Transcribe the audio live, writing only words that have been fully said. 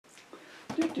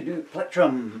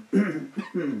Plectrum.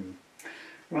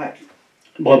 Right.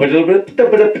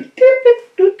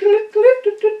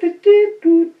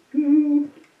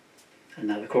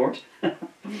 Another chord.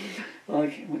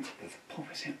 Okay, what's the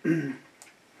pop is here?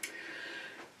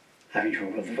 Having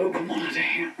trouble with the vocal monitor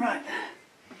here. Right.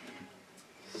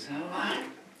 So,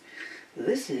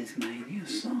 this is my new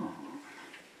song,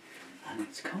 and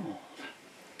it's called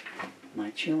My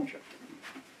Children.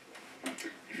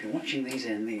 If you're watching these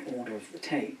in the order of the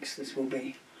takes, this will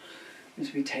be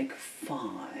take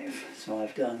 5. So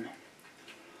I've done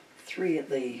 3 at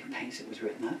the pace it was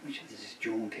written at, which is this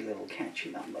jaunty little catchy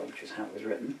number, which is how it was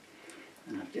written.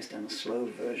 And I've just done a slow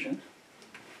version.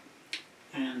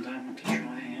 And I want to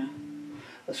try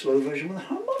a slow version with a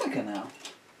harmonica now.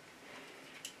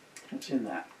 What's in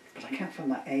that? But I can't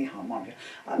find that A harmonica.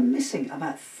 I'm missing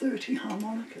about 30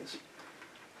 harmonicas,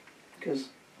 because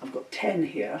I've got 10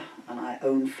 here and I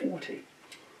own 40.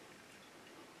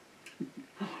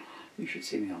 You should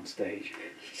see me on stage.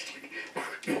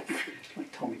 It's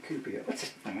like Tommy Cooper. What's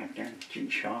this? G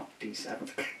sharp, D7.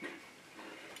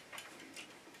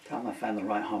 Time I found the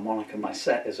right harmonica, my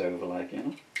set is over, like, you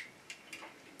know.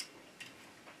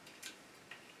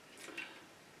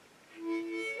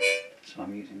 So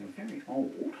I'm using a very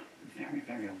old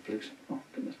blues. Oh,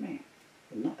 goodness me.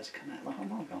 The nut has come out of the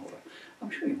harmonica holder. I'm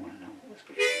sure you want to know what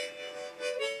this is.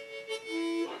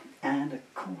 And a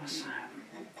chorus sound.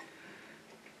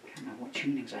 I can't remember what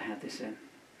tunings I had this in.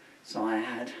 So I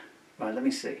had, right, let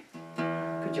me see.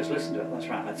 Could just listen to it, that's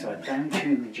right. So I down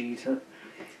tune the G to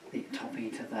the top E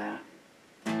to there.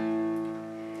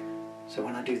 So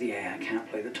when I do the A, I can't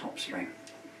play the top string.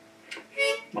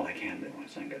 Well, I can do it,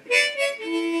 it's not good.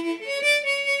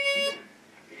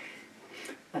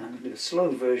 And I'm going to do a slow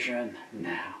version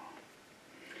now.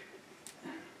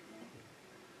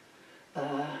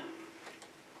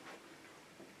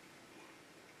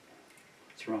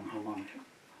 It's the wrong harmonica.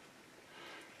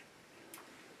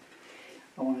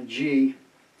 I want a G.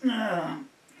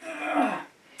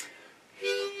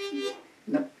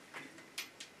 Nope.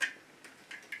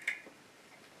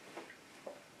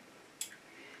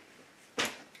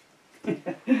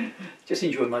 Just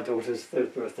enjoyed my daughter's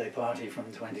 3rd birthday party from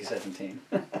 2017.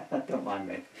 Don't mind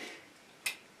me. I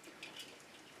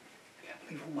can't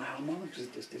believe all my harmonicas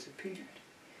have just disappeared.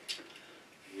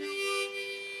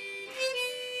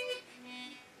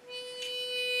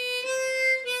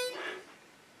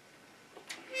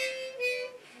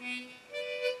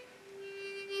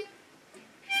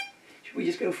 Should we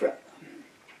just go for it?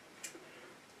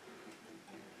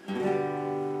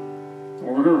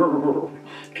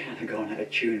 Kind of gone out of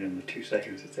tune in the 2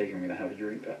 seconds it's taken me to have a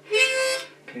drink there.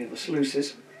 Clear the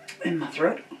sluices in my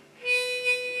throat.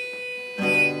 I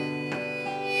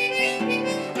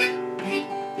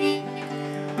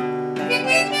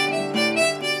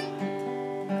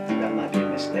think that might be a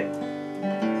mistake.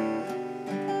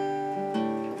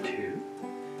 2,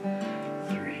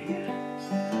 3,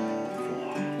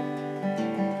 4.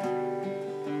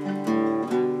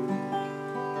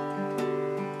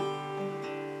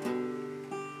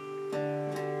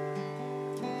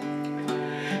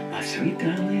 My sweet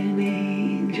darling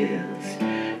angels,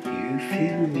 you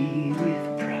fill me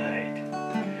with pride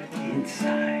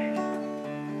inside.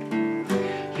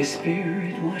 Your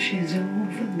spirit washes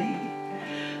over me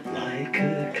like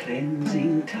a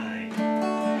cleansing tide,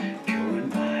 pure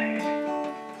and wide.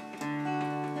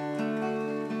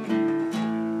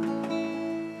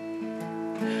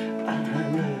 I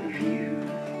love you.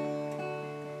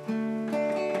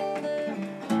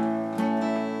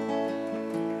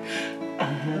 I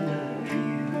love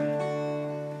you.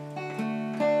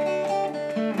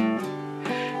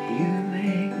 You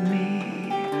make me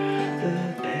the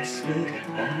best that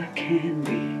I can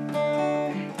be.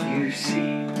 You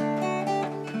see,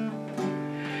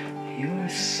 your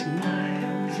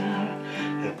smiles are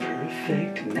a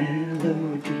perfect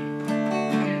melody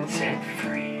set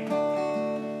free.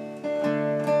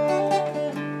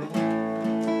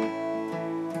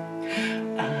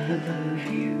 I love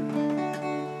you.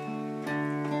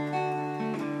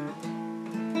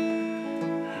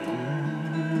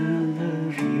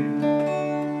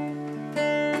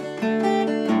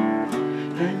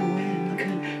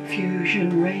 Confusion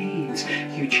reigns,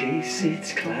 you chase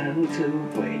its clouds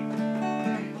away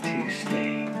to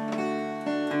stay.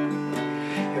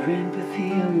 Your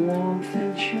empathy and warmth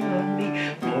ensure me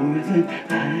more than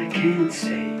I can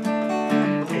say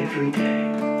every day.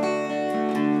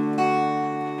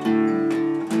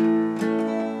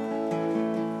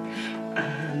 I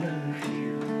love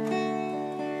you.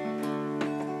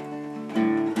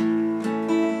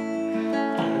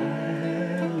 I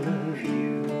love you.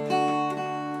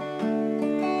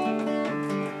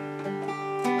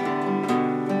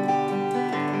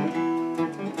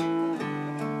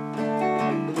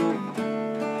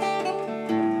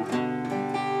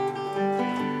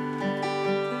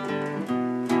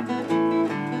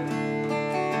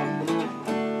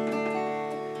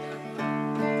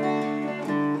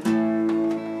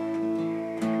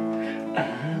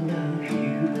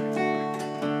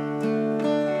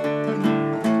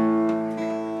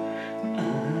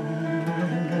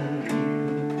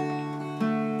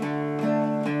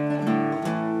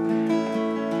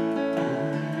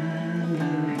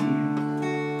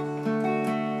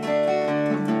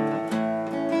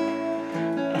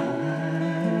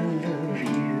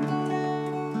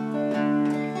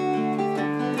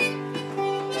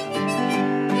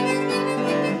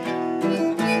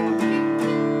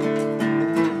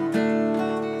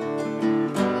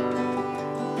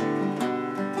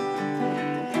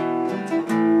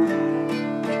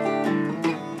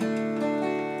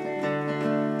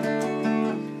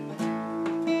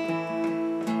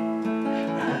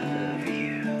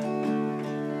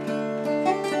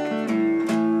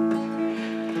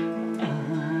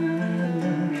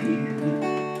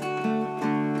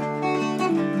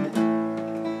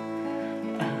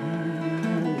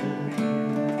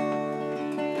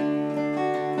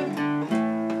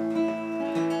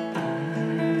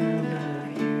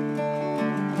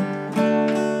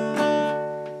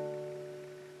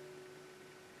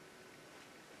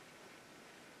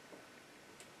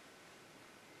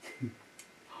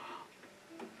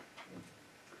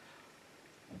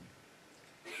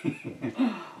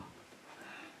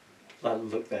 That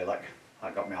look there like, I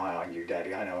got my eye on you,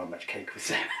 Daddy, I know how much cake was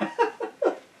there.